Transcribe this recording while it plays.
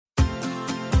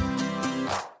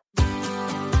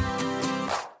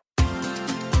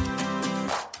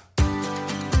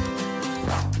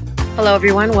Hello,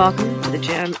 everyone. Welcome to the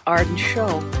Jann Arden Show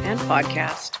and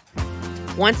podcast.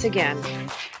 Once again,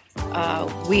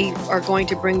 we are going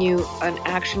to bring you an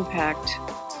action-packed,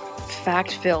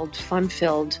 fact-filled,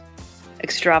 fun-filled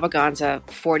extravaganza,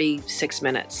 46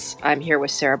 minutes. I'm here with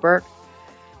Sarah Burke,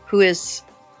 who is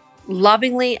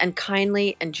lovingly and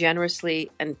kindly and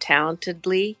generously and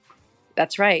talentedly,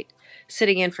 that's right,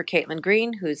 sitting in for Caitlin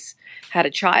Green, who's had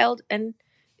a child and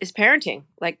is parenting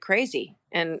like crazy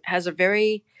and has a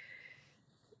very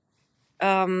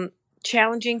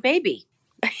challenging baby.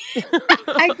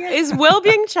 I guess. Is Will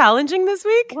being challenging this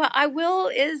week? Well, Will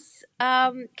is,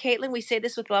 Caitlin, we say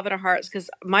this with love in our hearts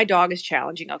because my dog is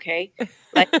challenging, okay?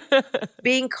 Like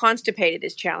being constipated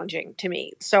is challenging to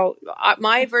me. So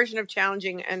my version of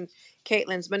challenging and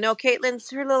Caitlin's, but no, Caitlin's,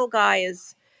 her little guy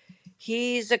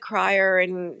he's a crier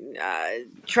and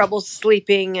trouble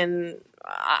sleeping, and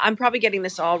I'm probably getting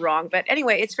this all wrong. But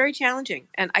anyway, it's very challenging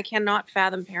and I cannot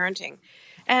fathom parenting.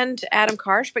 And Adam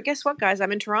Karsh, but guess what, guys?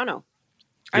 I'm in Toronto.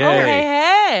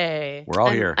 Hey. We're all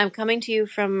here. I'm coming to you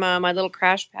from my little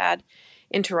crash pad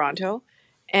in Toronto.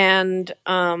 And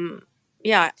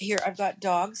here I've got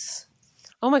dogs.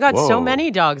 Oh my God, Whoa. So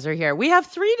many dogs are here. We have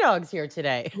 3 dogs here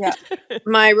today. Yeah.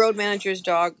 My road manager's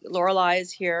dog, Lorelei,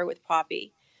 is here with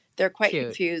Poppy. They're quite Cute.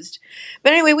 confused.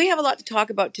 But anyway, we have a lot to talk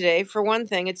about today. For one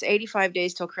thing, it's 85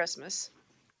 days till Christmas.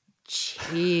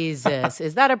 Jesus.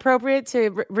 Is that appropriate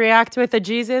to react with a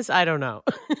Jesus? I don't know.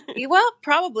 Well,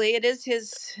 probably. It is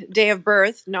his day of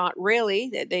birth. Not really.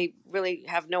 They really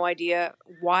have no idea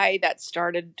why that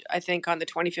started, I think, on the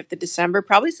 25th of December.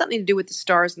 Probably something to do with the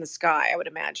stars in the sky, I would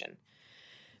imagine.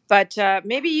 But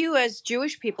maybe you as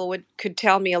Jewish people could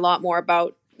tell me a lot more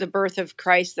about the birth of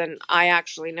Christ than I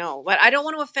actually know. But I don't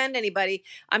want to offend anybody.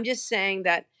 I'm just saying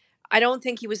that I don't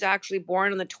think he was actually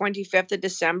born on the 25th of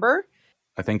December.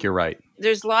 I think you're right.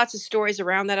 There's lots of stories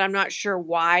around that. I'm not sure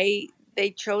why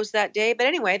they chose that day. But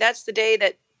anyway, that's the day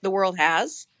that the world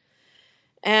has.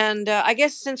 And I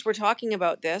guess since we're talking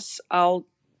about this, I'll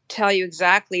tell you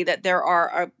exactly that there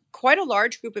are quite a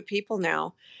large group of people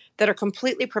now that are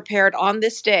completely prepared on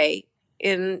this day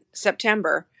in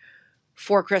September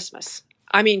for Christmas.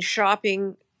 I mean,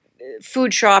 shopping,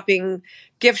 food shopping,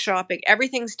 gift shopping,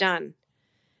 everything's done.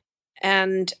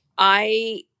 And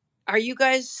are you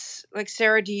guys, like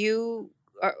Sarah, do you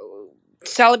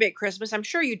celebrate Christmas? I'm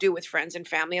sure you do with friends and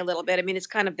family a little bit. I mean, it's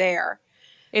kind of there.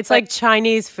 It's like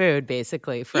Chinese food,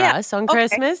 basically, for us on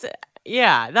Christmas.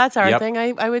 Yeah, that's our thing,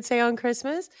 I would say, on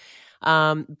Christmas.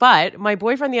 But my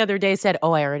boyfriend the other day said, I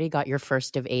already got your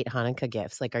first of 8 Hanukkah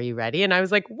gifts. Like, are you ready? And I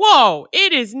was like, whoa,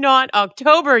 it is not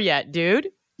October yet, dude.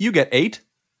 You get 8?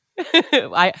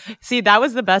 I see. That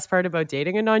was the best part about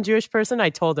dating a non-Jewish person.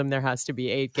 I told him there has to be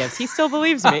 8 gifts. He still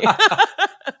believes me.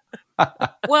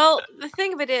 Well, the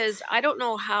thing of it is, I don't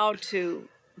know how to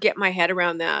get my head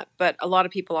around that, but a lot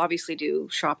of people obviously do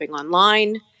shopping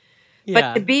online. Yeah.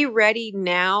 But to be ready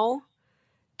now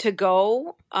to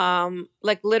go,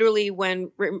 like literally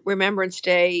when Remembrance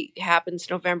Day happens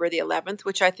November the 11th,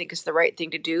 which I think is the right thing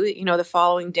to do, the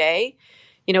following day.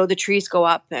 The trees go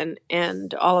up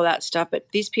and all of that stuff. But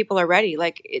these people are ready.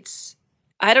 Like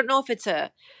I don't know if it's an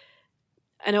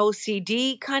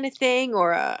OCD kind of thing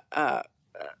or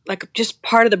like just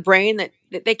part of the brain that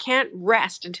they can't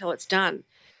rest until it's done.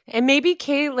 And maybe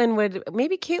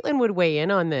Caitlin would weigh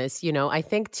in on this. I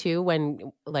think too,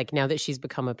 when like now that she's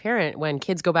become a parent, when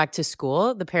kids go back to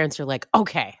school, the parents are like,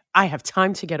 okay, I have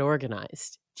time to get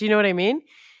organized. Do you know what I mean?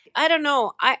 I don't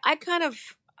know.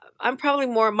 I'm probably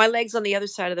more, my leg's on the other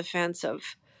side of the fence of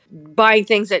buying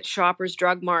things at Shoppers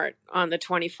Drug Mart on the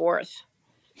 24th.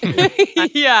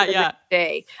 Yeah.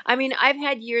 Day. I mean, I've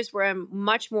had years where I'm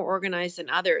much more organized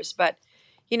than others, but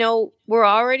we're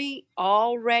already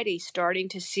starting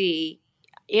to see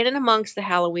in and amongst the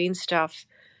Halloween stuff,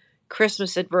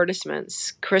 Christmas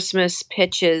advertisements, Christmas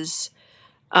pitches.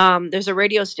 There's a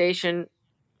radio station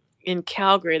in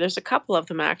Calgary. There's a couple of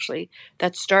them actually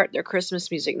that start their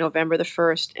Christmas music November the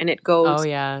 1st, and it goes. Oh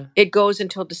yeah. It goes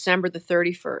until December the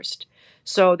 31st.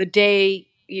 So the day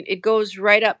it goes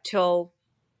right up till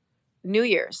New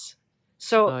Year's.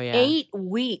 So 8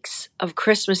 weeks of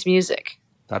Christmas music.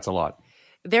 That's a lot.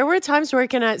 There were times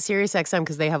working at SiriusXM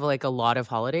because they have like a lot of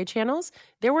holiday channels.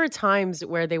 There were times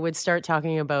where they would start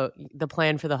talking about the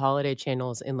plan for the holiday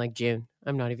channels in like June.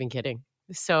 I'm not even kidding.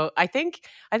 So I think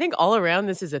all around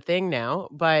this is a thing now.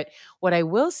 But what I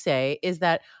will say is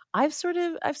that I've sort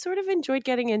of enjoyed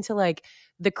getting into like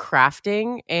the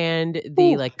crafting and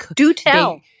the do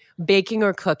tell. baking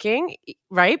or cooking,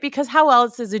 right? Because how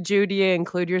else as a Jew do you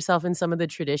include yourself in some of the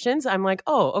traditions? I'm like,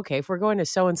 oh, okay, if we're going to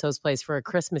so-and-so's place for a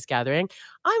Christmas gathering,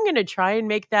 I'm going to try and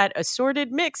make that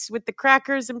assorted mix with the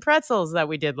crackers and pretzels that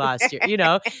we did last year,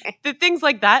 the things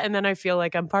like that. And then I feel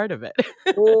like I'm part of it.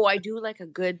 Oh, I do like a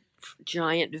good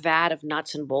giant vat of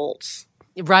nuts and bolts.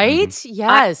 Right? Mhm.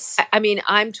 Yes. I mean,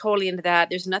 I'm totally into that.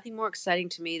 There's nothing more exciting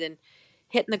to me than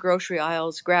hitting the grocery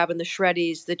aisles, grabbing the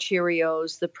Shreddies, the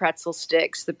Cheerios, the pretzel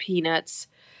sticks, the peanuts,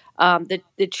 the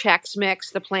Chex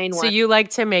Mix, the plain So one. you like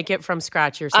to make it from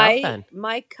scratch yourself then?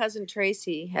 My cousin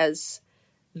Tracy has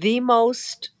the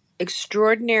most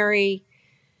extraordinary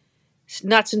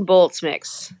nuts and bolts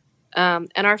mix.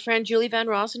 And our friend Julie Van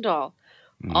Rosendahl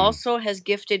also has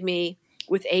gifted me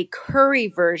with a curry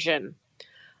version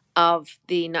of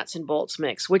the nuts and bolts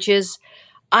mix, which is,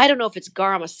 I don't know if it's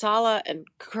garam masala and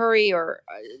curry or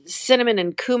cinnamon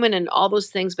and cumin and all those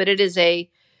things, but it is a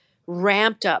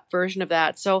ramped up version of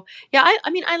that. So yeah, I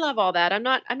mean, I love all that. I'm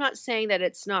not saying that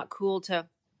it's not cool to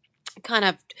kind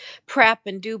of prep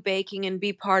and do baking and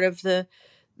be part of the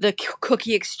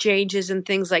cookie exchanges and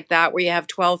things like that, where you have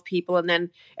 12 people and then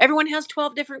everyone has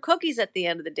 12 different cookies at the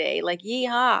end of the day. Like,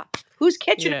 yeehaw, whose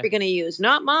kitchen are Yeah. we going to use?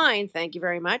 Not mine, thank you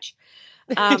very much.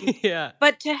 Yeah.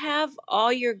 But to have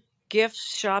all your gift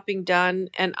shopping done,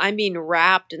 and I mean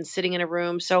wrapped and sitting in a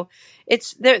room, so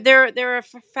it's they're a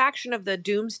faction of the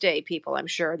doomsday people, I'm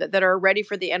sure, that are ready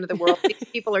for the end of the world. These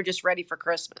people are just ready for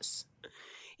Christmas.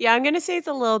 Yeah, I'm going to say it's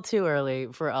a little too early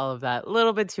for all of that. A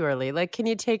little bit too early. Like, can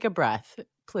you take a breath,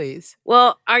 please?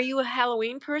 Well, are you a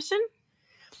Halloween person?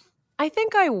 I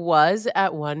think I was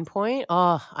at one point.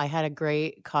 Oh, I had a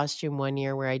great costume one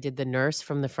year where I did the nurse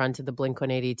from the front of the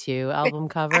Blink-182 album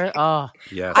cover. Oh,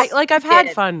 Yes. I've had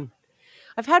Did. fun.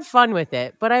 I've had fun with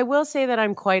it, but I will say that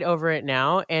I'm quite over it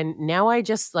now. And now I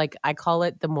just I call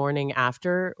it the morning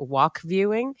after walk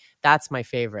viewing. That's my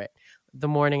favorite. The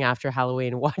morning after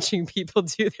Halloween, watching people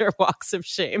do their walks of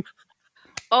shame.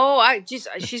 Oh,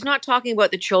 she's not talking about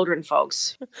the children,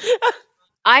 folks.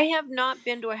 I have not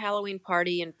been to a Halloween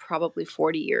party in probably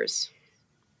 40 years.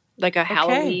 Like a Okay.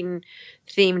 Halloween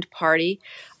themed party.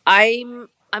 I'm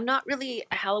not really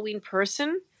a Halloween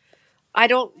person. I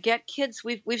don't get kids.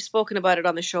 We've spoken about it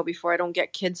on the show before. I don't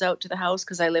get kids out to the house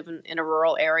because I live in a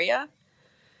rural area.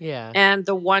 Yeah. And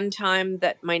the one time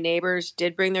that my neighbors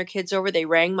did bring their kids over, they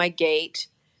rang my gate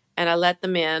and I let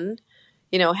them in.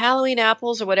 Halloween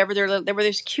apples or whatever, they were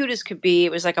as cute as could be.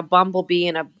 It was like a bumblebee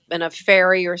and a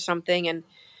fairy or something. And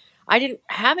I didn't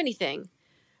have anything,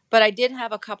 but I did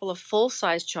have a couple of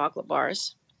full-size chocolate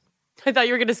bars. I thought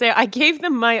you were going to say I gave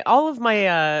them all of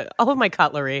my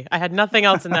cutlery. I had nothing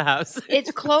else in the house. It's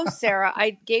close, Sarah.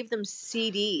 I gave them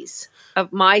CDs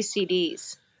of my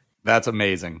CDs. That's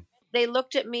amazing. They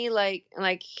looked at me like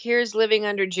here's Living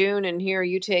Under June, and here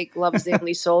you take Love's the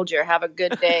Only Soldier. Have a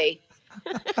good day.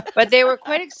 But they were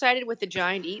quite excited with the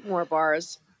giant Eat More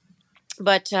bars.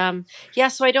 But so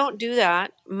I don't do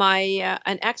that. My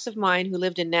an ex of mine who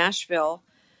lived in Nashville,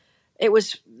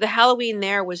 the Halloween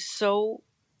there was so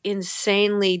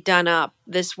insanely done up.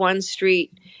 This one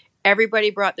street, everybody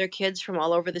brought their kids from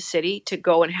all over the city to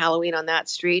go and Halloween on that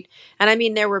street. And I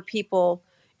mean, there were people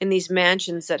in these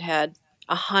mansions that had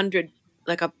 100,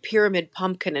 like a pyramid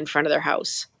pumpkin in front of their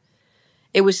house.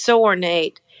 It was so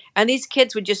ornate. And these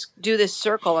kids would just do this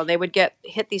circle and they would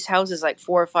hit these houses like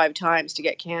 4 or 5 times to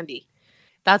get candy.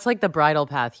 That's like the bridle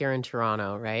path here in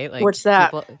Toronto, right? Like, what's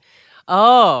that?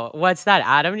 Oh, what's that?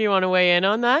 Adam, do you want to weigh in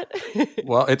on that?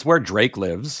 Well, it's where Drake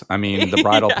lives. I mean, the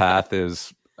bridle path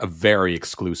is a very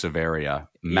exclusive area.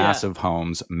 Massive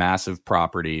homes, massive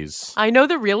properties. I know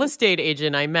the real estate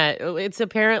agent I met. It's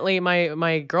apparently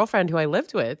my girlfriend who I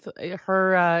lived with.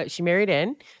 She married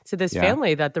in to this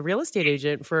family that the real estate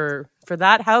agent for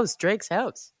that house, Drake's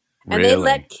house. And they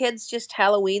let kids just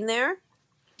Halloween there?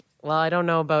 Well, I don't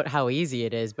know about how easy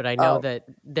it is, but I know that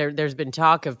there's been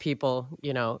talk of people,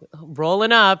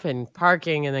 rolling up and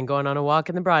parking and then going on a walk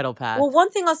in the bridle path. Well, one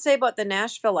thing I'll say about the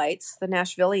Nashvilleites, the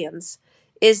Nashvillians,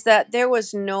 is that there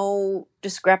was no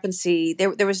discrepancy.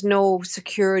 There was no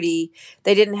security.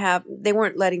 They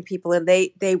weren't letting people in.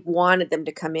 They wanted them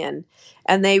to come in.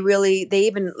 And they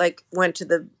even went to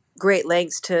the great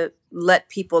lengths to let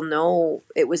people know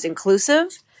it was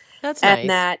inclusive. That's nice. And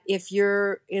that if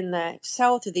you're in the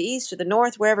south or the east or the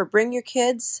north, wherever, bring your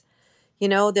kids.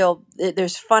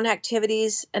 There's fun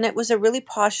activities, and it was a really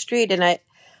posh street. And I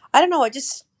don't know, it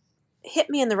just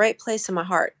hit me in the right place in my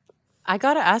heart. I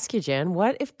got to ask you, Jann,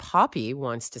 what if Poppy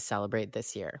wants to celebrate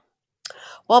this year?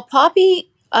 Well,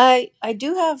 Poppy, I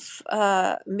do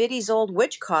have Mitty's old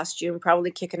witch costume probably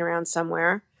kicking around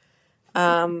somewhere.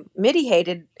 Mitty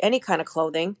hated any kind of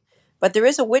clothing. But there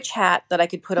is a witch hat that I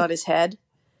could put on his head.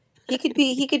 He could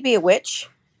be a witch.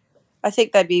 I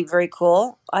think that'd be very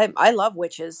cool. I love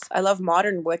witches. I love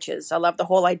modern witches. I love the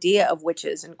whole idea of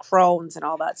witches and crones and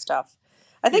all that stuff.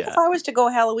 I think if Yeah. I was to go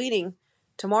Halloweening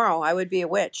tomorrow, I would be a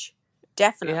witch.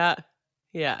 Definitely. Yeah.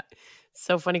 Yeah.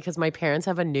 So funny because my parents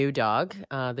have a new dog.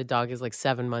 The dog is like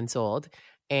 7 months old.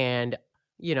 And,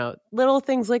 little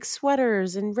things like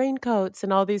sweaters and raincoats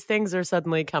and all these things are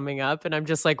suddenly coming up. And I'm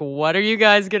just like, what are you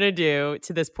guys going to do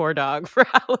to this poor dog for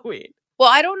Halloween? Well,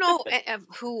 I don't know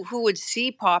who would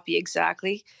see Poppy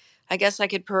exactly. I guess I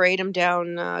could parade him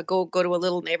down, go to a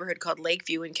little neighborhood called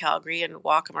Lakeview in Calgary and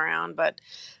walk him around. But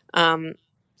um,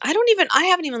 I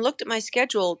haven't even looked at my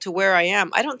schedule to where I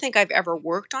am. I don't think I've ever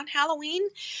worked on Halloween.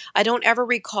 I don't ever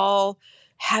recall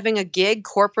having a gig,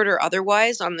 corporate or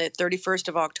otherwise, on the 31st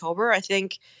of October. I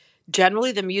think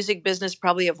generally the music business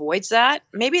probably avoids that.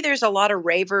 Maybe there's a lot of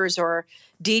ravers or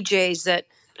DJs that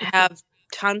have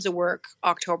tons of work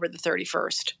October the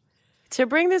 31st. To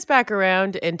bring this back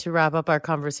around and to wrap up our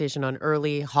conversation on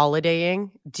early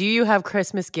holidaying, do you have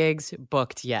Christmas gigs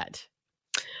booked yet?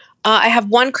 I have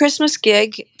one Christmas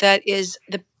gig that is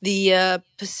the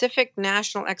Pacific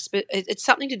National Expo. It's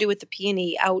something to do with the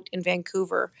Peony out in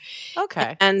Vancouver.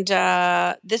 Okay. And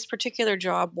this particular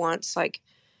job wants like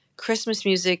Christmas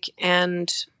music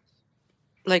and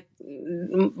like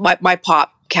my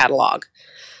pop catalog.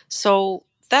 So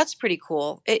that's pretty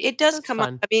cool. It does That's come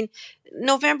fun. up. I mean,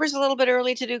 November's a little bit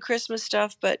early to do Christmas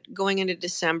stuff, but going into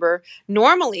December,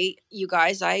 normally, you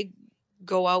guys, I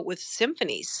go out with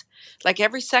symphonies. Like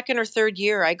every second or third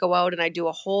year, I go out and I do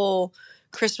a whole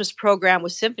Christmas program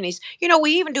with symphonies.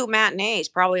 We even do matinees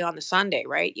probably on the Sunday,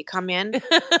 right? You come in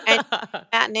and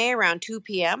matinee around 2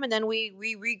 p.m. and then we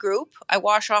regroup. I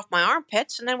wash off my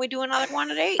armpits and then we do another one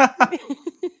at 8.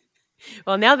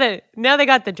 Well, now they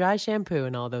got the dry shampoo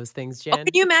and all those things, Oh, Jen.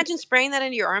 can you imagine spraying that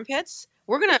into your armpits?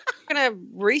 We're gonna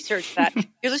research that.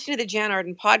 You're listening to the Jann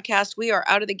Arden podcast. We are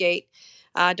out of the gate.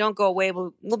 Don't go away.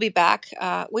 We'll be back.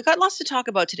 We got lots to talk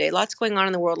about today. Lots going on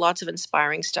in the world. Lots of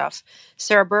inspiring stuff.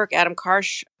 Sarah Burke, Adam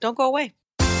Karsh. Don't go away.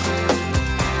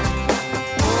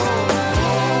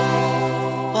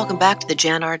 Welcome back to the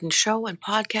Jann Arden Show and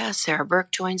podcast. Sarah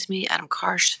Burke joins me. Adam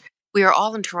Karsh. We are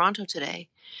all in Toronto today.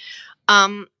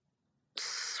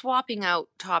 Swapping out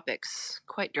topics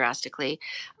quite drastically.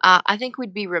 I think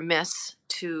we'd be remiss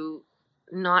to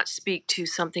not speak to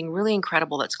something really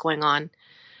incredible that's going on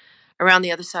around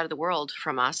the other side of the world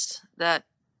from us that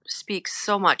speaks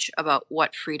so much about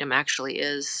what freedom actually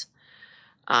is,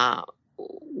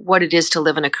 what it is to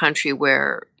live in a country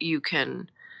where you can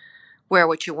wear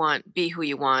what you want, be who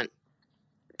you want,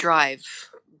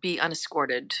 drive, be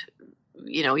unescorted.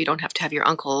 You don't have to have your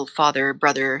uncle, father,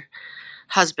 brother,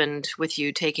 husband with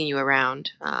you taking you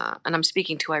around. And I'm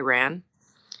speaking to Iran.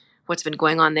 What's been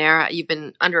going on there? You've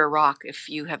been under a rock if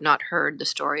you have not heard the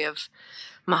story of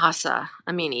Mahsa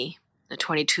Amini, a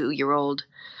 22-year-old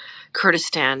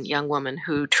Kurdistan young woman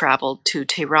who traveled to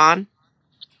Tehran,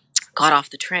 got off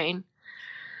the train.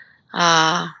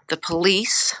 The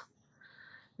police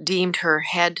deemed her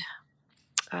head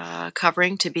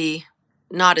covering to be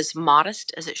not as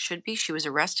modest as it should be. She was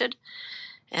arrested,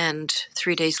 and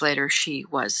 3 days later, she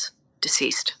was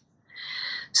deceased.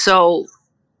 So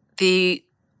the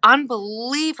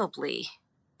unbelievably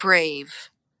brave,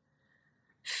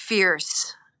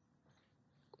 fierce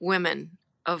women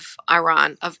of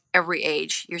Iran of every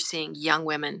age, you're seeing young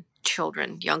women,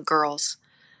 children, young girls,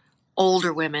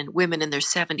 older women, women in their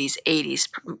 70s, 80s,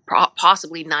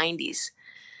 possibly 90s,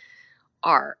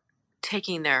 are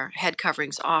taking their head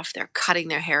coverings off. They're cutting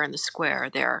their hair in the square.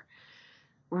 They're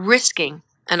risking,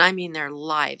 and I mean their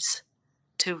lives,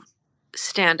 to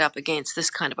stand up against this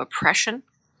kind of oppression,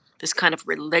 this kind of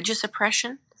religious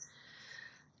oppression.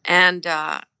 And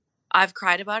I've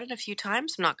cried about it a few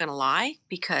times, I'm not going to lie,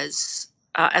 because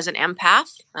as an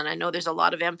empath, and I know there's a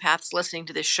lot of empaths listening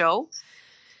to this show,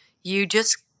 you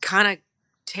just kind of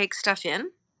take stuff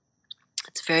in.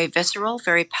 It's very visceral,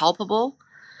 very palpable,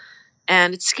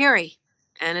 and it's scary.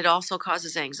 And it also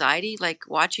causes anxiety, like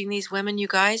watching these women, you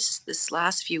guys, this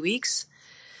last few weeks,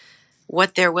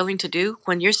 what they're willing to do.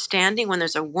 When you're standing, when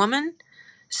there's a woman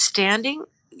standing,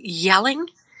 yelling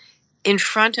in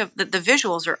front of, the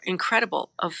visuals are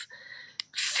incredible, of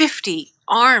 50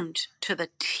 armed to the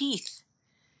teeth,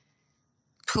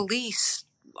 police,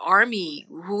 army,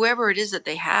 whoever it is that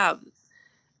they have.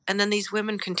 And then these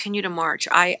women continue to march.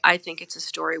 I think it's a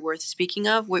story worth speaking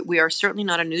of. We are certainly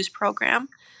not a news program,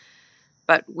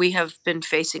 but we have been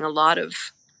facing a lot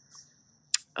of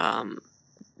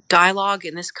dialogue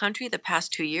in this country the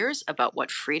past 2 years about what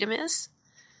freedom is.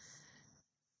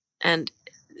 And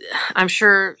I'm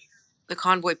sure the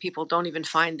convoy people don't even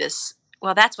find this,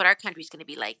 well, that's what our country's going to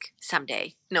be like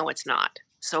someday. No, it's not.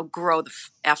 So grow the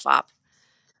F up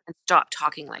and stop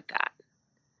talking like that,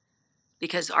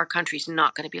 because our country's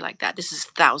not going to be like that. This is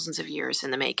thousands of years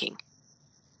in the making.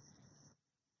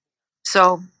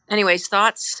 So, anyways,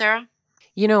 thoughts, Sarah?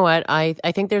 You know what? I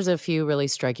think there's a few really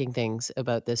striking things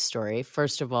about this story.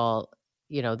 First of all,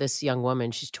 this young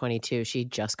woman, she's 22. She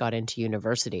just got into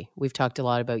university. We've talked a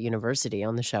lot about university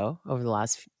on the show over the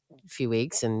last few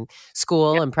weeks, and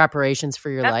school Yep. and preparations for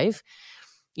your Yep. life.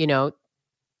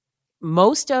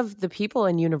 Most of the people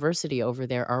in university over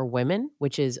there are women,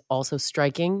 which is also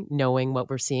striking, knowing what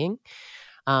we're seeing.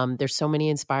 There's so many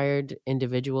inspired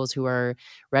individuals who are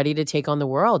ready to take on the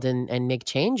world and make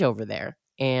change over there.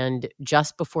 And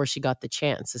just before she got the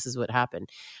chance, this is what happened.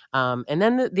 And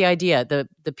then the idea,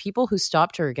 the people who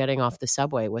stopped her getting off the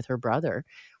subway with her brother,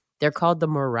 they're called the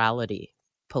morality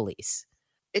police.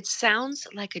 It sounds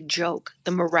like a joke,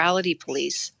 the morality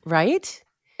police. Right?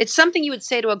 It's something you would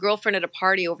say to a girlfriend at a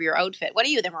party over your outfit. What are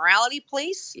you, the morality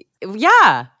police?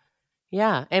 Yeah.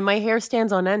 Yeah. And my hair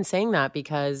stands on end saying that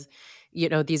because,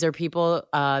 these are people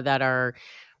that are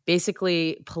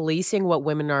basically policing what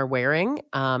women are wearing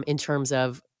in terms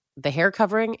of the hair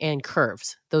covering and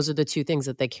curves. Those are the two things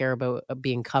that they care about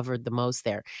being covered the most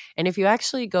there. And if you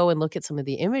actually go and look at some of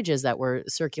the images that were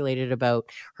circulated about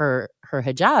her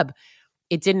hijab,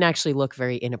 it didn't actually look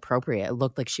very inappropriate. It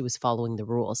looked like she was following the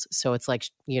rules. So it's like,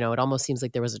 it almost seems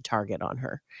like there was a target on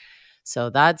her. So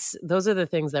those are the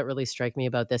things that really strike me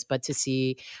about this. But to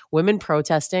see women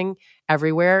protesting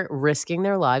everywhere, risking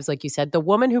their lives, like you said, the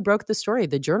woman who broke the story,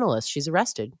 the journalist, she's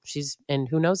arrested. And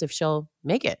who knows if she'll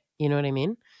make it. You know what I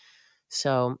mean?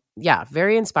 So yeah,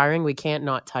 very inspiring. We can't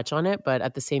not touch on it, but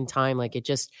at the same time, like it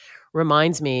just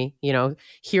reminds me,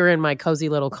 here in my cozy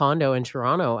little condo in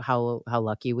Toronto, how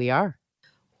lucky we are.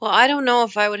 Well, I don't know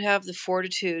if I would have the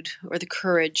fortitude or the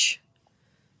courage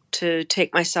to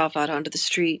take myself out onto the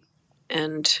street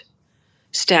and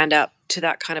stand up to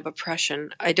that kind of oppression.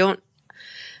 I don't,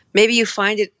 maybe you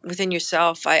find it within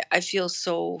yourself. I feel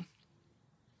so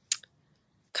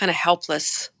kind of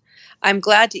helpless. I'm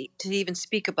glad to even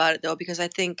speak about it though, because I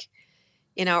think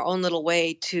in our own little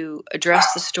way to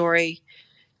address the story,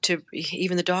 to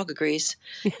even the dog agrees,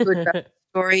 to address the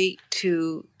story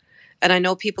and I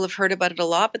know people have heard about it a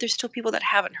lot, but there's still people that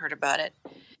haven't heard about it.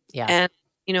 Yeah. And,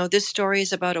 this story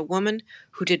is about a woman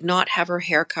who did not have her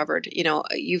hair covered.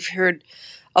 You've heard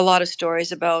a lot of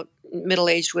stories about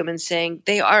middle-aged women saying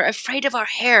they are afraid of our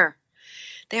hair.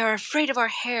 They are afraid of our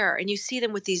hair. And you see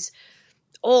them with these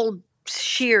old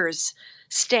shears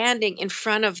standing in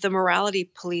front of the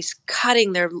morality police,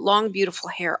 cutting their long, beautiful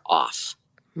hair off.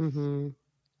 Mm-hmm.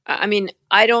 I mean,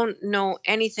 I don't know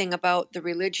anything about the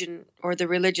religion or the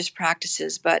religious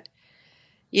practices, but,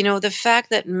 the fact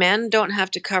that men don't have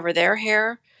to cover their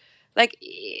hair, like,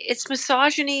 it's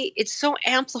misogyny. It's so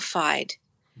amplified.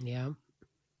 Yeah.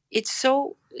 It's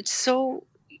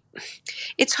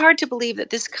hard to believe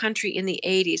that this country in the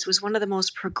 80s was one of the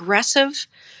most progressive,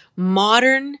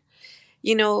 modern,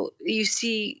 you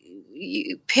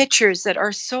see pictures that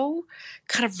are so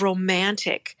kind of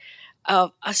romantic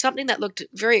of something that looked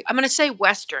very, I'm going to say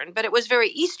Western, but it was very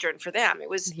Eastern for them. It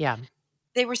was, yeah.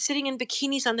 They were sitting in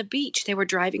bikinis on the beach. They were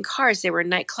driving cars. They were in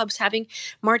nightclubs having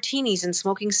martinis and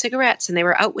smoking cigarettes. And they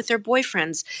were out with their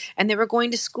boyfriends. And they were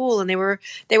going to school. And they were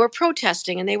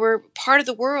protesting. And they were part of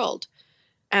the world.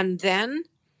 And then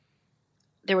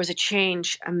there was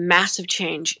a massive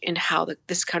change in how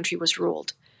this country was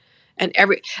ruled. And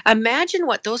imagine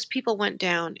what those people went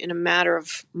down in a matter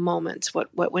of moments.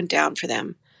 What went down for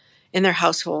them in their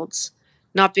households,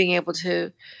 not being able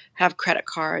to have credit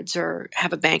cards or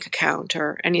have a bank account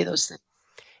or any of those things.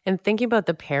 And thinking about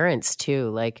the parents too,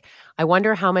 like I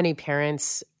wonder how many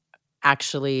parents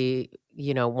actually,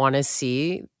 want to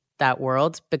see that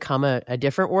world become a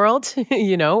different world,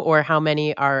 or how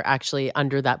many are actually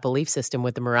under that belief system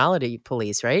with the morality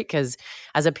police, right? Because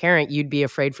as a parent, you'd be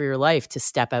afraid for your life to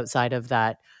step outside of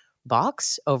that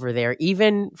box over there,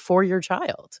 even for your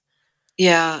child.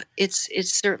 Yeah, it's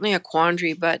certainly a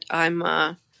quandary, but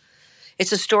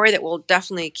it's a story that we'll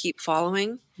definitely keep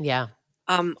following. Yeah.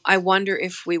 I wonder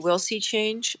if we will see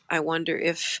change. I wonder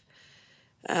if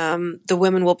the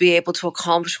women will be able to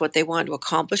accomplish what they want to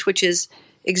accomplish, which is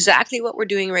exactly what we're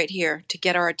doing right here, to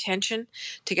get our attention,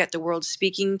 to get the world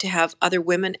speaking, to have other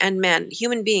women and men,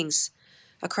 human beings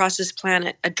across this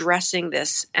planet addressing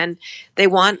this. And they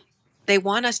want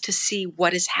us to see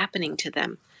what is happening to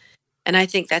them. And I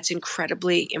think that's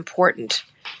incredibly important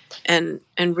and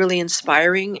really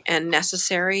inspiring and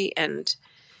necessary. And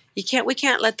we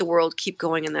can't let the world keep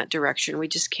going in that direction. We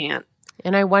just can't.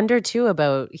 And I wonder too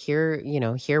about here,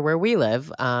 here where we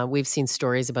live, we've seen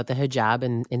stories about the hijab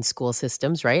in school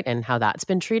systems, right? And how that's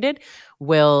been treated.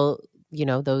 Will,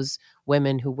 those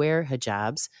women who wear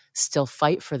hijabs still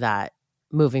fight for that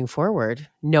moving forward,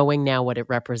 knowing now what it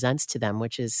represents to them,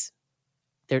 which is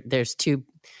there's two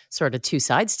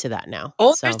sides to that now.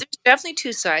 Oh, So. there's definitely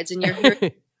two sides, and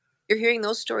you're hearing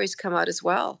those stories come out as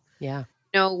well. Yeah.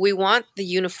 We want the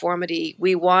uniformity.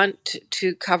 We want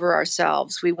to cover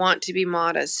ourselves. We want to be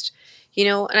modest,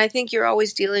 and I think you're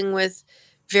always dealing with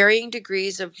varying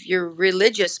degrees of your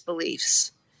religious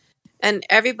beliefs, and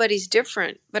everybody's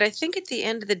different. But I think at the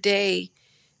end of the day,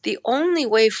 the only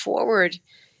way forward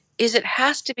is it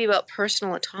has to be about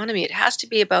personal autonomy. It has to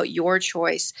be about your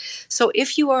choice. So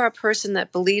if you are a person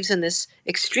that believes in this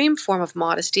extreme form of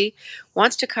modesty,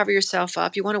 wants to cover yourself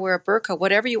up, you want to wear a burqa,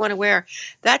 whatever you want to wear,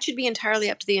 that should be entirely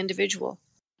up to the individual.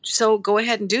 So go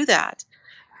ahead and do that.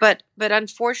 But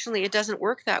unfortunately, it doesn't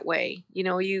work that way.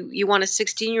 You want a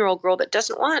 16-year-old girl that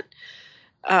doesn't want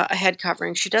a head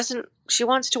covering. She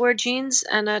wants to wear jeans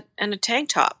and a tank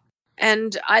top.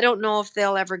 And I don't know if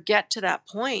they'll ever get to that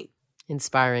point.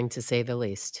 Inspiring, to say the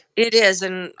least. It is,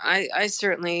 and I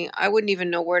certainly wouldn't even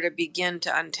know where to begin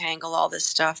to untangle all this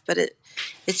stuff. But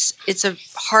it's a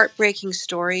heartbreaking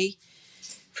story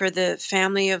for the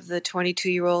family of the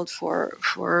 22-year-old for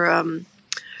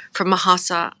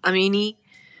Mahsa Amini,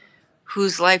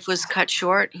 whose life was cut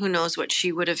short. Who knows what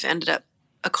she would have ended up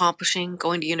accomplishing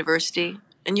going to university?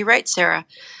 And you're right, Sarah.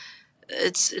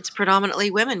 It's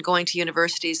predominantly women going to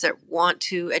universities that want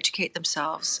to educate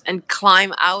themselves and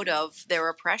climb out of their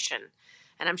oppression.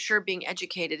 And I'm sure being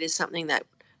educated is something that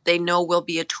they know will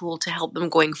be a tool to help them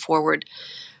going forward,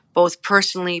 both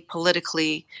personally,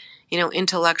 politically,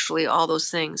 intellectually, all those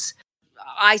things.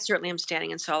 I certainly am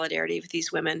standing in solidarity with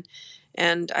these women,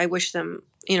 and I wish them,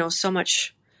 so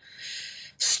much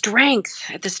strength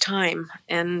at this time.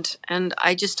 And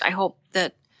I hope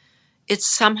that it's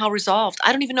somehow resolved.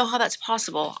 I don't even know how that's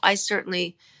possible. I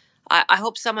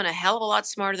hope someone a hell of a lot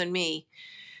smarter than me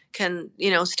can,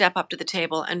 step up to the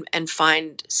table and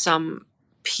find some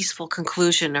peaceful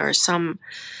conclusion or some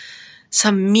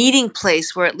meeting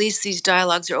place where at least these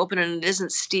dialogues are open and it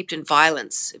isn't steeped in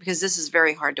violence, because this is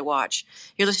very hard to watch.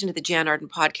 You're listening to the Jann Arden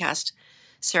podcast.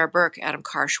 Sarah Burke, Adam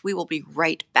Karsh. We will be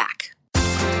right back.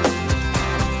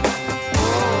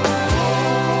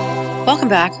 Welcome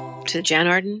back to the Jann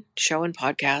Arden Show and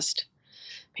Podcast.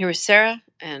 I'm here with Sarah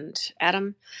and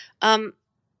Adam. I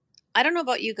don't know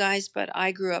about you guys, but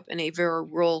I grew up in a very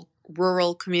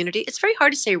rural community. It's very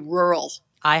hard to say rural.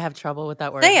 I have trouble with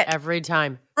that word every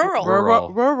time.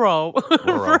 Rural. Rural.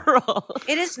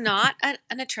 It is not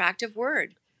an attractive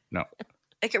word. No.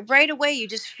 Like right away, you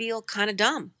just feel kind of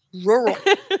dumb. Rural.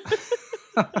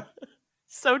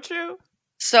 So true.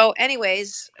 So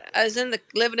anyways, I was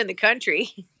living in the country.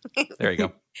 There you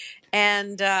go.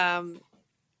 And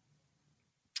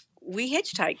we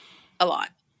hitchhiked a lot.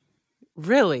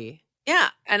 Really? Yeah.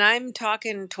 And I'm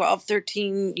talking 12,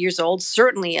 13 years old,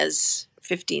 certainly as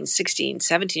 15, 16,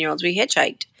 17-year-olds, we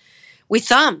hitchhiked. We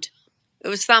thumbed. It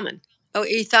was thumbing. Oh, are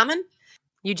you thumbing?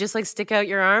 You just stick out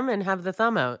your arm and have the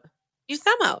thumb out. You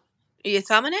thumb out. Are you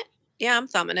thumbing it? Yeah, I'm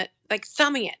thumbing it. Like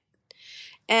thumbing it.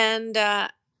 And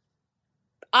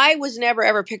I was never,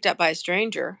 ever picked up by a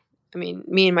stranger. I mean,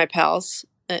 me and my pals.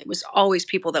 It was always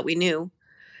people that we knew.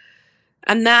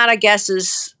 And that, I guess,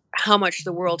 is how much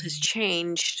the world has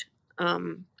changed.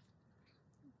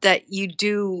 That you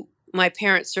do, my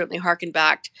parents certainly harkened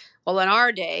back, in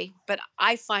our day, but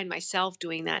I find myself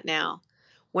doing that now.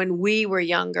 When we were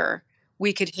younger,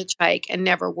 we could hitchhike and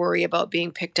never worry about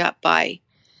being picked up by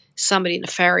somebody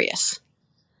nefarious.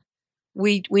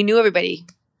 We knew everybody.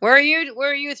 Where are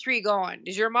you three going?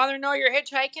 Does your mother know you're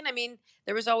hitchhiking? I mean,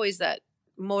 there was always that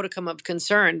modicum of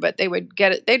concern, but they would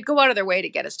get it. They'd go out of their way to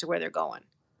get us to where they're going.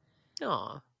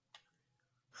 Aw.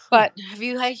 But have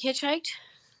you hitchhiked?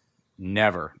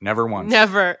 Never once.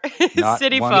 Never. Not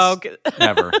City once, folk.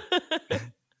 Never.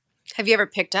 Have you ever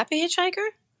picked up a hitchhiker?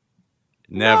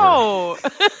 Never. No.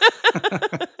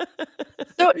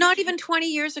 So not even 20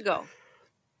 years ago.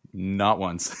 Not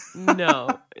once.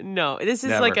 No. This is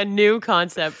Never. like a new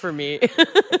concept for me.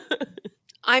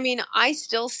 I mean, I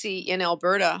still see in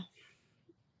Alberta,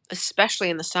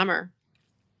 especially in the summer,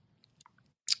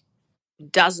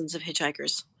 dozens of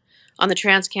hitchhikers on the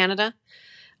Trans-Canada,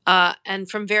 and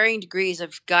from varying degrees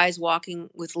of guys walking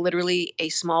with literally a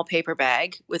small paper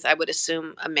bag with, I would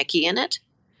assume, a Mickey in it,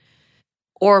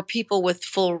 or people with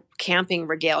full camping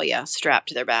regalia strapped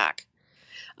to their back.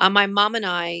 My mom and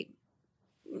I,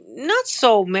 not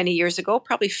so many years ago,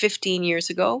 probably 15 years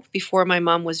ago, before my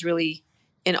mom was really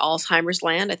in Alzheimer's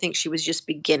land, I think she was just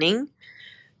beginning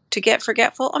to get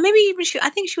forgetful. Or maybe even I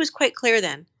think she was quite clear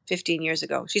then, 15 years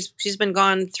ago. She's been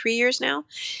gone 3 years now.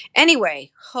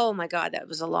 Anyway, oh my God, that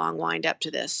was a long wind up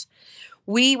to this.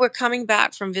 We were coming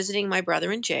back from visiting my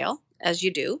brother in jail, as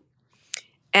you do.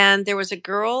 And there was a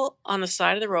girl on the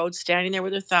side of the road standing there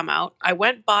with her thumb out. I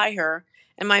went by her,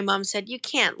 and my mom said, "You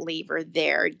can't leave her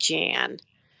there, Jann.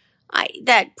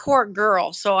 That poor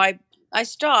girl." So I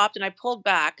stopped and I pulled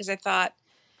back because I thought,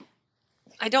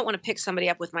 I don't want to pick somebody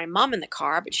up with my mom in the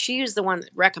car, but she was the one that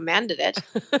recommended it.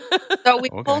 So we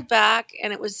pulled back,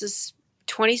 and it was this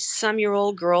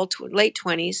 20-some-year-old girl, late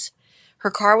 20s.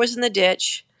 Her car was in the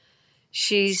ditch.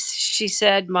 She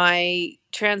said, "My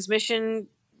transmission,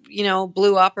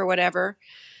 blew up or whatever."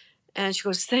 And she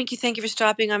goes, thank you for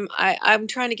stopping. I'm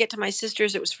trying to get to my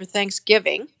sister's. It was for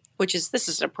Thanksgiving, this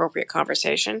is an appropriate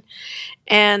conversation.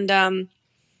 And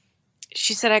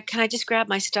she said, can I just grab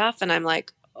my stuff? And I'm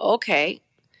like, okay.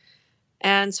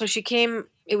 And so she came.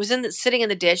 It was sitting in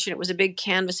the ditch, and it was a big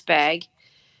canvas bag.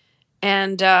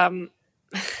 And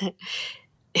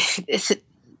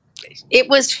it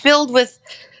was filled with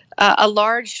a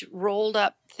large rolled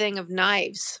up thing of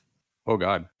knives. Oh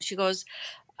God. She goes,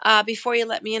 before you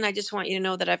let me in, I just want you to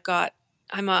know that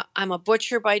I'm a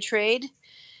butcher by trade,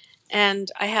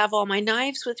 and I have all my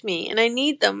knives with me, and I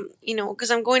need them, because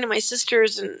I'm going to my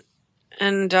sister's,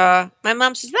 and my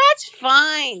mom says, that's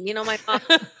fine. My mom,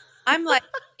 I'm like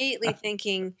immediately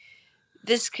thinking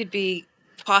this could be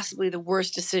possibly the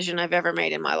worst decision I've ever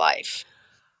made in my life.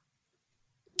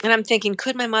 And I'm thinking,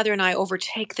 could my mother and I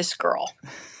overtake this girl?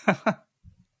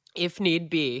 If need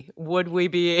be, would we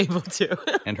be able to?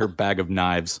 And her bag of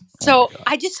knives. So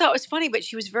I just thought it was funny, but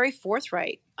she was very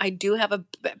forthright. I do have a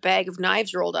bag of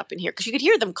knives rolled up in here because you could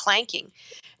hear them clanking.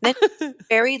 And then a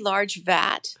very large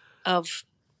vat of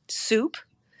soup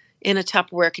in a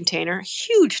Tupperware container,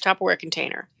 huge Tupperware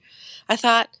container. I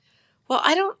thought, well,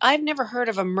 I've never heard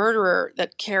of a murderer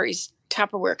that carries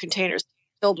Tupperware containers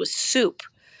filled with soup.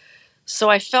 So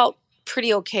I felt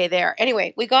pretty okay there.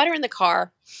 Anyway, we got her in the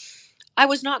car. I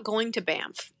was not going to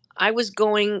Banff. I was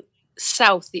going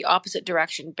south, the opposite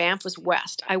direction. Banff was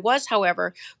west. I was,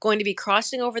 however, going to be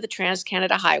crossing over the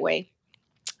Trans-Canada Highway,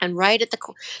 and right at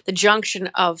the junction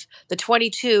of the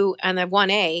 22 and the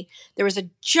 1A, there was a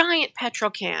giant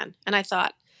petrol can, and I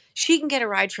thought, she can get a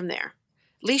ride from there.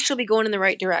 At least she'll be going in the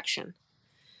right direction.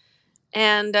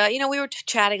 And, we were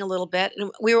chatting a little bit,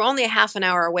 and we were only a half an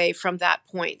hour away from that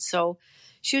point, so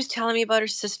she was telling me about her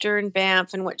sister in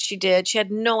Banff and what she did. She had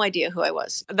no idea who I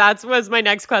was. That was my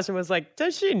next question, was like,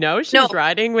 does she know she's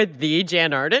riding with the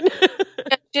Jann Arden?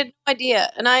 She had no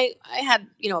idea. And I had,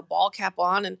 a ball cap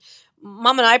on, and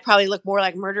Mom and I probably looked more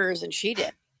like murderers than she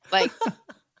did. Like,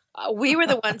 we were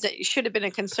the ones that should have been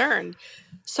a concern.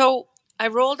 So I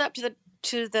rolled up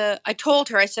I told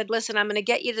her, I said, listen, I'm going to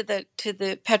get you to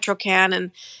the petrol can, and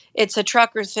it's a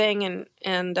trucker thing,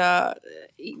 and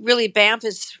really Banff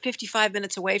is 55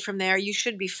 minutes away from there. You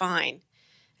should be fine.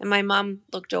 And my mom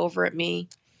looked over at me,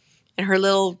 and her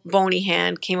little bony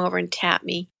hand came over and tapped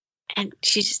me, and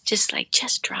she's just like,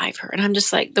 just drive her. And I'm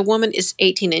just like, the woman is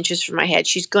 18 inches from my head.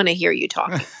 She's going to hear you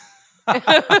talking.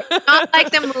 Not like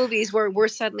the movies where we're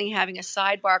suddenly having a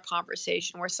sidebar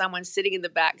conversation where someone's sitting in the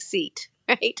back seat.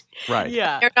 Right.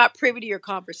 Yeah. They're not privy to your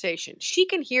conversation. She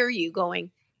can hear you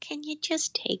going, can you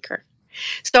just take her?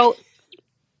 So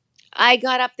I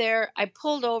got up there. I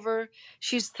pulled over.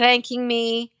 She's thanking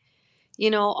me.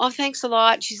 Oh, thanks a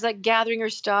lot. She's like gathering her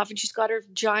stuff, and she's got her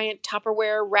giant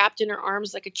Tupperware wrapped in her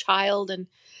arms like a child. And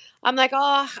I'm like,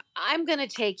 oh, I'm going to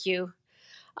take you.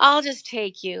 I'll just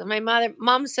take you. And my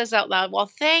mom says out loud, well,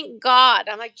 thank God.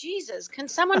 I'm like, Jesus, can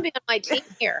someone be on my team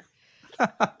here?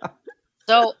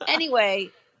 So anyway,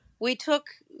 we took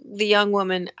the young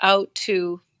woman out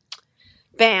to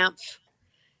Banff,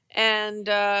 and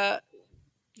there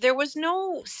was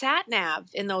no sat nav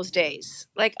in those days.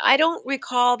 Like, I don't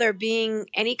recall there being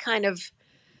any kind of,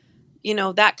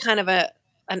 that kind of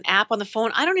an app on the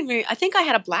phone. I think I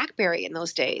had a BlackBerry in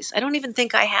those days. I don't even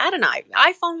think I had an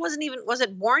iPhone. Was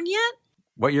it born yet?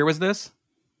 What year was this?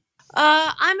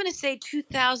 I'm going to say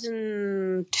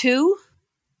 2002.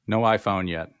 No iPhone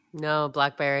yet. No,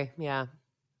 BlackBerry. Yeah.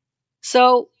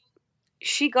 So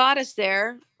she got us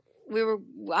there. We were,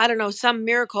 I don't know, some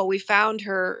miracle. We found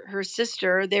her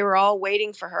sister. They were all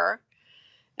waiting for her,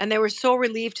 and they were so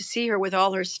relieved to see her with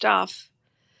all her stuff.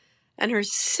 And her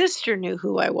sister knew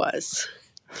who I was.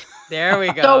 There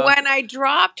we go. So when I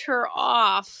dropped her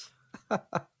off,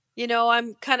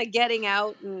 I'm kind of getting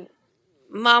out, and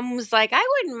Mom was like, I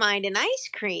wouldn't mind an ice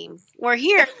cream. We're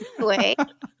here anyway.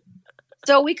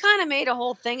 So we kind of made a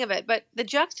whole thing of it. But the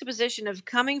juxtaposition of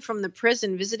coming from the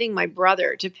prison, visiting my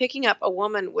brother, to picking up a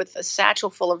woman with a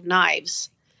satchel full of knives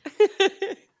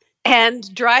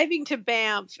and driving to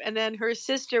Banff. And then her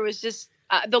sister was just,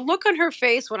 the look on her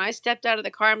face when I stepped out of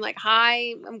the car, I'm like,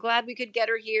 hi, I'm glad we could get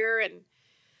her here and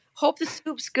hope the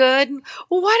soup's good. And,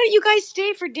 well, why don't you guys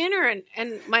stay for dinner?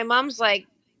 And my mom's like,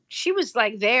 she was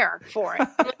like there for it.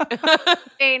 I'm like,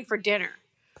 staying for dinner.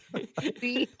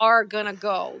 We are going to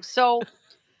go. So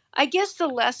I guess the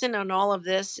lesson on all of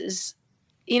this is,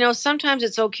 sometimes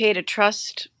it's okay to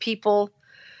trust people.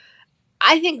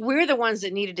 I think we're the ones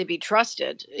that needed to be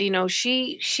trusted.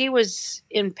 She was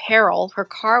in peril. Her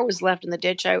car was left in the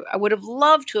ditch. I would have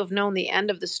loved to have known the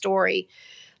end of the story.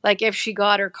 Like if she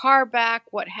got her car back,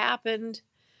 what happened?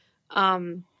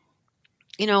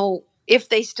 If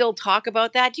they still talk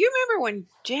about that. Do you remember when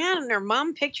Jann and her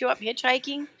mom picked you up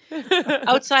hitchhiking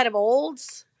outside of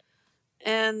Olds?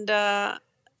 And,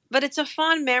 but it's a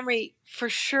fond memory for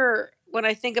sure. When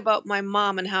I think about my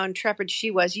mom and how intrepid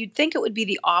she was, you'd think it would be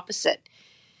the opposite.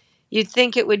 You'd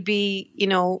think it would be,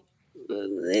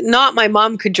 not my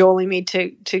mom cajoling me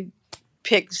to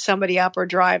pick somebody up or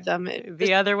drive them.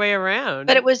 The other way around.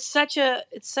 But it's such a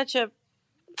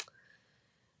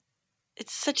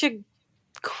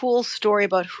cool story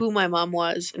about who my mom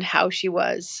was and how she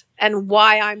was and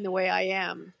why I'm the way I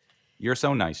am. You're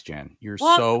so nice, Jann. You're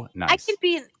so nice. I can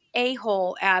be an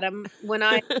a-hole, Adam,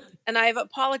 and I've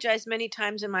apologized many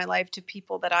times in my life to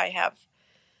people that I have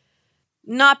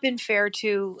not been fair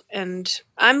to, and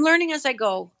I'm learning as I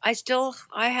go. I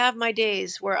have my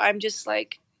days where I'm just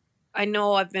like, I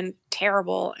know I've been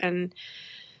terrible and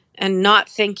not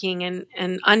thinking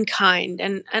and unkind,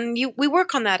 and we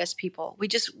work on that as people. We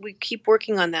keep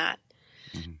working on that.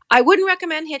 Mm-hmm. I wouldn't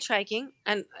recommend hitchhiking,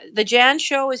 and the Jann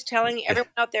show is telling everyone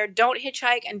out there, don't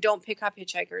hitchhike and don't pick up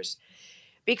hitchhikers,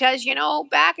 because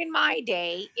back in my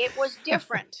day it was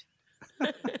different.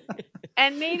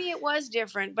 And maybe it was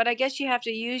different, but I guess you have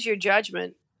to use your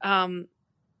judgment.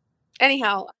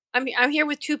 Anyhow, I'm here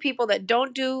with two people that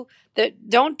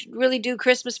don't really do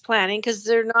Christmas planning because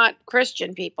they're not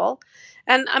Christian people.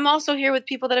 And I'm also here with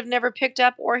people that have never picked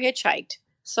up or hitchhiked.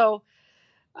 So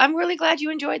I'm really glad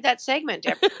you enjoyed that segment.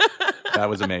 That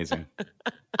was amazing.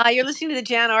 You're listening to the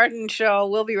Jann Arden Show.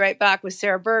 We'll be right back with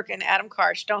Sarah Burke and Adam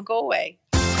Karsh. Don't go away.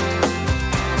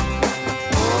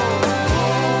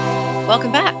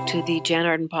 Welcome back to the Jann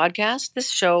Arden Podcast. This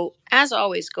show, as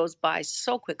always, goes by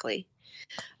so quickly.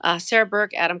 Sarah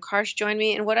Burke, Adam Karsh join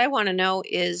me, and what I want to know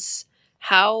is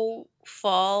how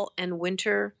fall and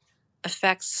winter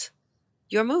affects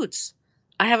your moods.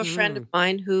 I have a friend of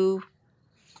mine who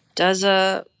does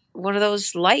one of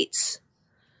those lights.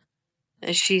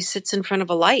 And she sits in front of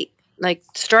a light, like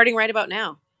starting right about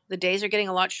now. The days are getting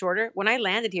a lot shorter. When I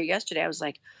landed here yesterday, I was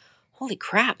like, holy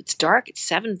crap, it's dark. It's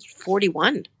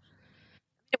 7:41.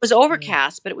 It was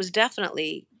overcast, but it was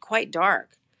definitely quite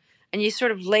dark. And you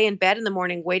sort of lay in bed in the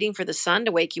morning waiting for the sun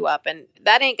to wake you up. And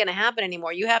that ain't going to happen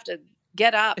anymore. You have to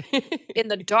get up in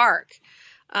the dark.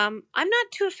 I'm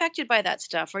not too affected by that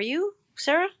stuff. Are you,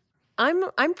 Sarah?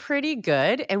 I'm pretty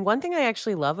good. And one thing I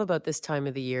actually love about this time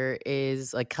of the year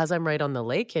is, like, because I'm right on the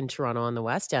lake in Toronto on the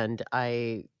West End,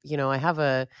 I have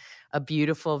a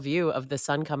beautiful view of the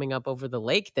sun coming up over the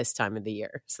lake this time of the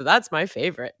year. So that's my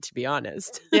favorite, to be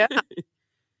honest. Yeah.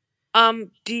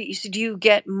 Do you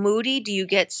get moody? Do you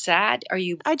get sad?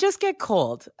 I just get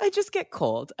cold.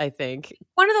 I think.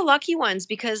 One of the lucky ones,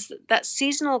 because that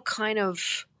seasonal kind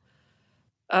of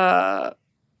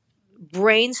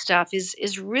brain stuff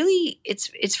is really,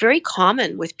 it's very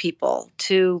common with people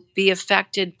to be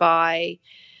affected by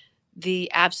the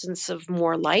absence of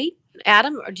more light.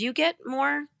 Adam, do you get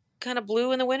more kind of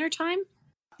blue in the wintertime?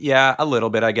 Yeah, a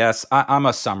little bit, I guess. I'm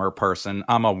a summer person.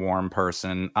 I'm a warm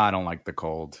person. I don't like the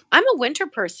cold. I'm a winter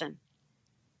person.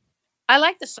 I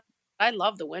like the sun. I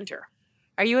love the winter.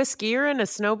 Are you a skier and a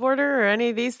snowboarder or any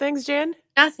of these things, Jann?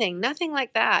 Nothing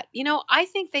like that. I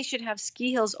think they should have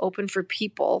ski hills open for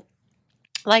people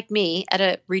like me at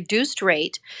a reduced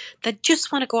rate that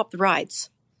just want to go up the rides.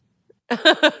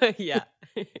 Yeah.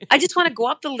 I just want to go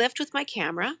up the lift with my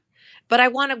camera, but I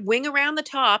want to wing around the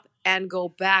top and go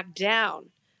back down.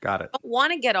 Got it. I don't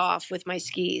want to get off with my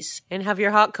skis. And have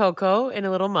your hot cocoa in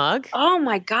a little mug. Oh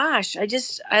my gosh.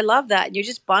 I love that. You're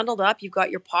just bundled up. You've got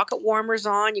your pocket warmers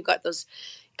on. You've got those,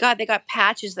 God, they got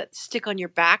patches that stick on your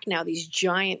back now, these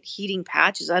giant heating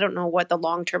patches. I don't know what the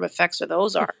long-term effects of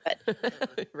those are.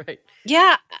 But right.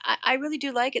 Yeah, I really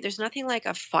do like it. There's nothing like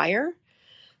a fire,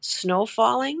 snow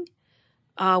falling.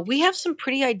 We have some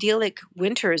pretty idyllic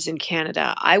winters in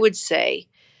Canada, I would say.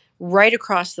 right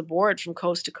across the board from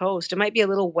coast to coast. It might be a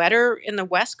little wetter in the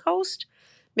West Coast,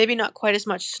 maybe not quite as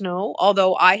much snow,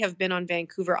 although I have been on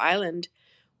Vancouver Island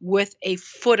with a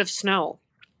foot of snow.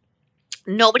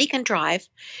 Nobody can drive.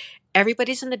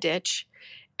 Everybody's in the ditch.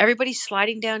 Everybody's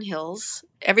sliding down hills.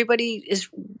 Everybody is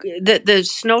the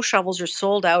snow shovels are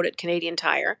sold out at Canadian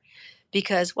Tire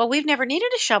because, well, we've never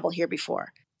needed a shovel here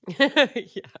before. Yeah.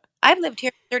 I've lived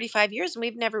here for 35 years and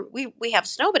we have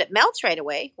snow, but it melts right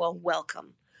away. Well,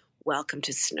 welcome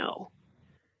to snow.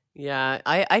 Yeah,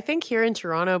 I think here in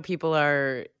Toronto, people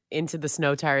are into the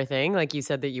snow tire thing. Like you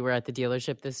said that you were at the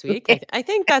dealership this week. I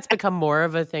think that's become more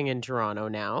of a thing in Toronto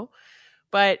now.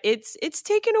 But it's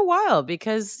taken a while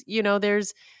because,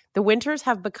 there's the winters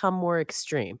have become more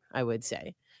extreme, I would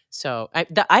say. So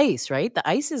the ice, right? The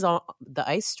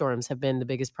ice storms have been the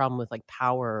biggest problem with like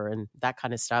power and that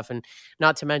kind of stuff. And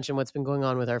not to mention what's been going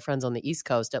on with our friends on the East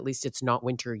Coast. At least it's not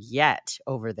winter yet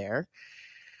over there.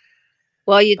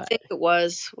 Well, you'd think it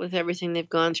was with everything they've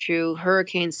gone through,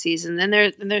 hurricane season. And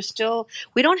they're still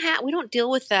we don't deal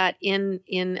with that in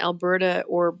Alberta,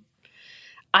 or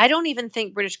I don't even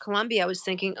think British Columbia. I was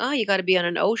thinking, oh, you got to be on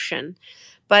an ocean,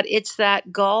 but it's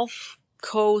that Gulf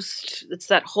Coast. It's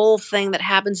that whole thing that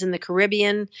happens in the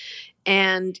Caribbean,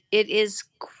 and it is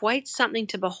quite something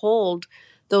to behold.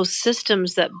 Those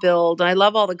systems that build. I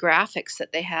love all the graphics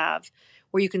that they have,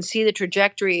 where you can see the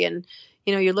trajectory, and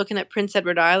you're looking at Prince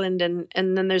Edward Island, and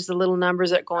then there's the little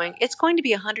numbers that going. It's going to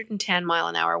be 110 mile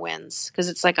an hour winds because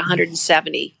it's like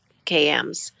 170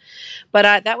 kms.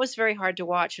 But that was very hard to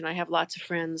watch, and I have lots of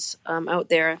friends out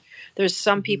there. There's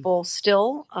some people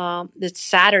still, it's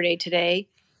Saturday today,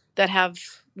 that have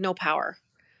no power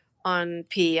on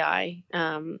PEI.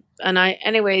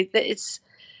 It's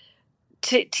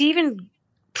to even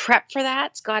prep for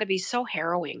that, it's got to be so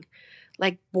harrowing.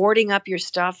 Like boarding up your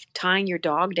stuff, tying your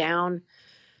dog down.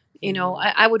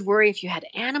 I would worry if you had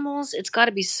animals. It's got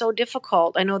to be so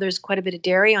difficult. I know there's quite a bit of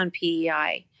dairy on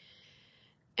PEI.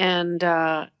 And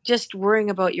just worrying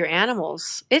about your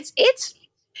animals. It's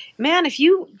man, if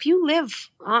you live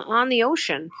on the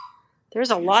ocean, there's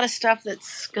a lot of stuff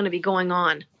that's going to be going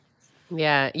on.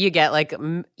 Yeah, you get like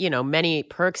many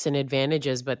perks and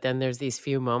advantages, but then there's these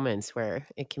few moments where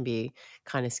it can be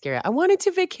kind of scary. I wanted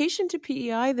to vacation to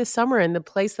PEI this summer, and the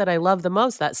place that I love the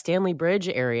most, that Stanley Bridge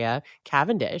area,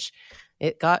 Cavendish,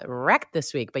 it got wrecked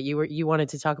this week. But you wanted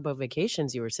to talk about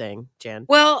vacations, you were saying, Jan.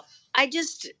 Well, I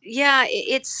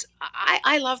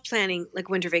love planning like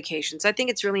winter vacations. I think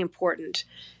it's really important.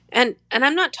 And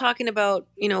I'm not talking about,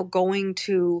 going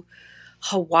to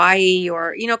Hawaii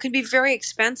or, it can be very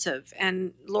expensive.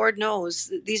 And Lord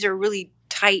knows these are really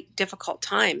tight, difficult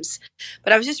times.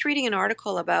 But I was just reading an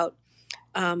article about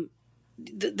the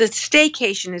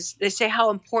staycation is, they say how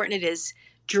important it is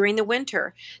during the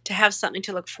winter to have something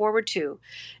to look forward to.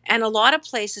 And a lot of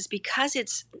places, because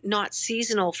it's not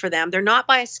seasonal for them, they're not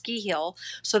by a ski hill,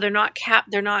 so they're not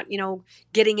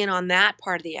getting in on that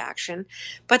part of the action,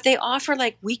 but they offer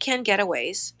like weekend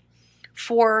getaways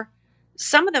for,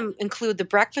 some of them include the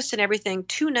breakfast and everything,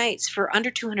 2 nights for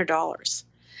under $200.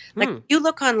 Like you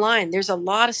look online, there's a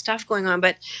lot of stuff going on.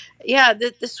 But yeah,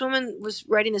 this woman was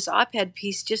writing this op-ed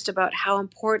piece just about how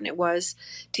important it was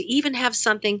to even have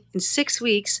something in 6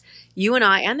 weeks. You and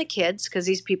I and the kids, because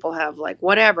these people have like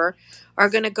whatever, are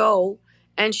going to go.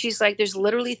 And she's like, there's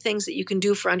literally things that you can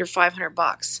do for under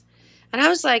 $500. And I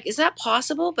was like, is that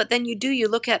possible? But then you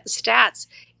look at the stats.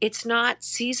 It's not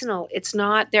seasonal. It's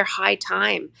not their high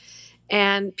time.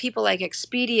 And people like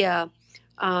Expedia,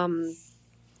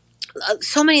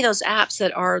 so many of those apps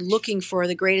that are looking for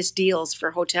the greatest deals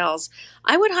for hotels,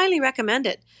 I would highly recommend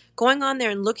it. Going on there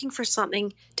and looking for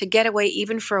something to get away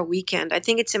even for a weekend. I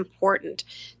think it's important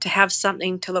to have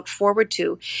something to look forward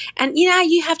to. And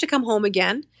you have to come home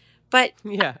again, but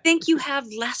I think you have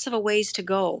less of a ways to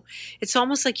go. It's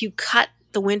almost like you cut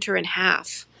the winter in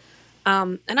half.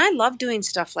 And I love doing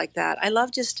stuff like that. I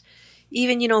love just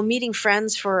even, meeting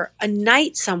friends for a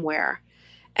night somewhere.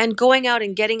 And going out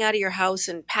and getting out of your house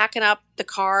and packing up the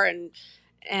car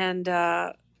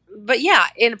but yeah,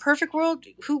 in a perfect world,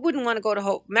 who wouldn't want to go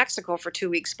to Mexico for 2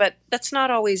 weeks? But that's not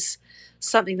always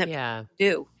something that people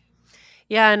do.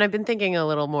 Yeah, and I've been thinking a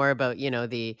little more about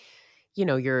the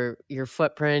your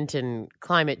footprint and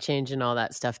climate change and all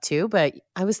that stuff too. But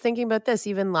I was thinking about this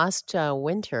even last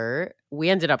winter. we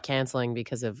ended up canceling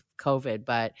because of COVID.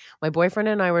 But my boyfriend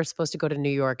and I were supposed to go to New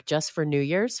York just for New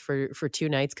Year's for 2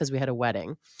 nights because we had a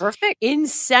wedding. Perfect. In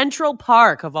Central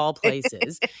Park, of all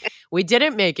places. We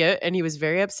didn't make it, and he was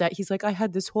very upset. He's like, I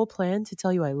had this whole plan to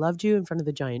tell you I loved you in front of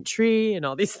the giant tree and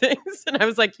all these things. And I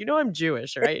was like, I'm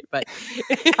Jewish, right? But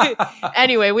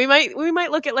anyway, we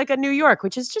might look at like a New York,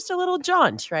 which is just a little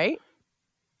jaunt, right?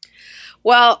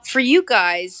 Well, for you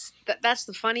guys, that's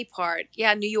the funny part.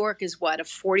 Yeah, New York is what, a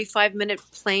 45-minute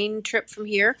plane trip from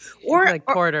here? Or like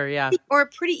quarter, yeah. Or a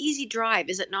pretty easy drive,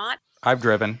 is it not? I've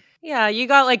driven. Yeah, you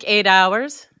got like 8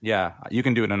 hours. Yeah, you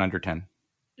can do it in under 10.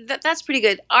 That's pretty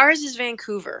good. Ours is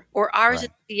Vancouver, or ours is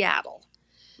Seattle,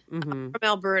 Mm-hmm. from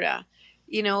Alberta.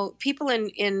 People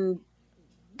in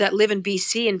that live in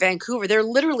BC and Vancouver, they're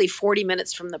literally 40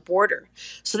 minutes from the border.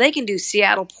 So they can do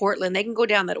Seattle, Portland, they can go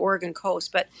down that Oregon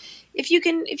coast. But if you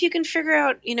can figure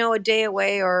out, a day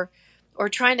away or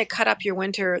trying to cut up your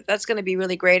winter, that's going to be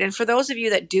really great. And for those of you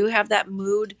that do have that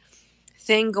mood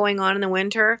thing going on in the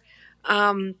winter,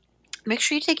 make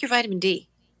sure you take your vitamin D.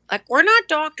 Like, we're not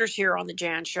doctors here on the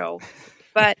Jann Show,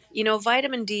 but,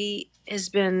 vitamin D has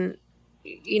been,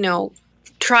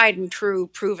 tried and true,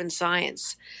 proven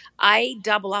science. I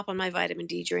double up on my vitamin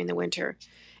D during the winter.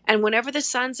 And whenever the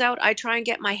sun's out, I try and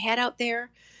get my head out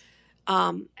there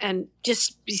and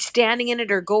just be standing in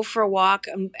it or go for a walk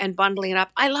and bundling it up.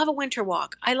 I love a winter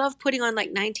walk. I love putting on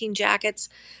like 19 jackets,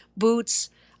 boots.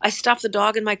 I stuff the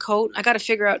dog in my coat. I got to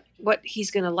figure out what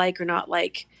he's going to like or not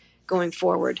like going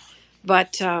forward.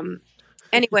 But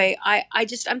anyway,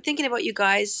 I'm thinking about you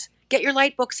guys. Get your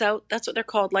light books out. That's what they're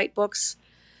called, light books.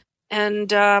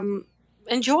 And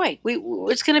enjoy.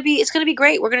 It's gonna be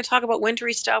great. We're gonna talk about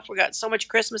wintry stuff. We got so much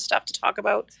Christmas stuff to talk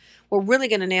about. We're really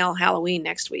gonna nail Halloween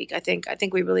next week. I think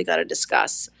we really got to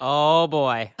discuss. Oh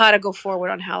boy, how to go forward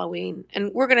on Halloween,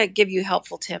 and we're gonna give you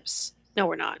helpful tips. No,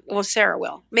 we're not. Well, Sarah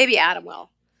will. Maybe Adam will.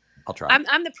 I'll try.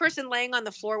 I'm the person laying on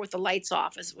the floor with the lights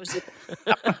off.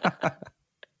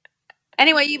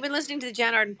 Anyway, you've been listening to the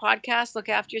Jann Arden podcast. Look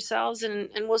after yourselves, and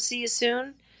we'll see you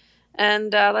soon.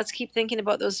 And let's keep thinking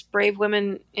about those brave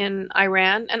women in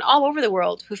Iran and all over the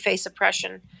world who face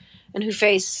oppression and who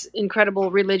face incredible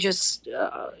religious,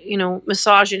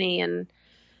 misogyny. And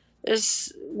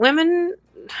there's women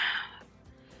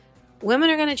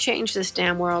are going to change this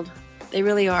damn world. They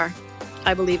really are.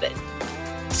 I believe it.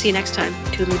 See you next time.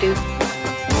 Toodaloo-doo.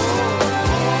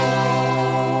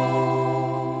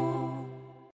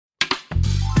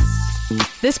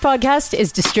 This podcast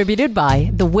is distributed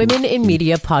by the Women in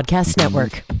Media Podcast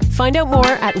Network. Find out more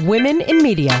at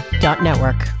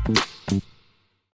womeninmedia.network.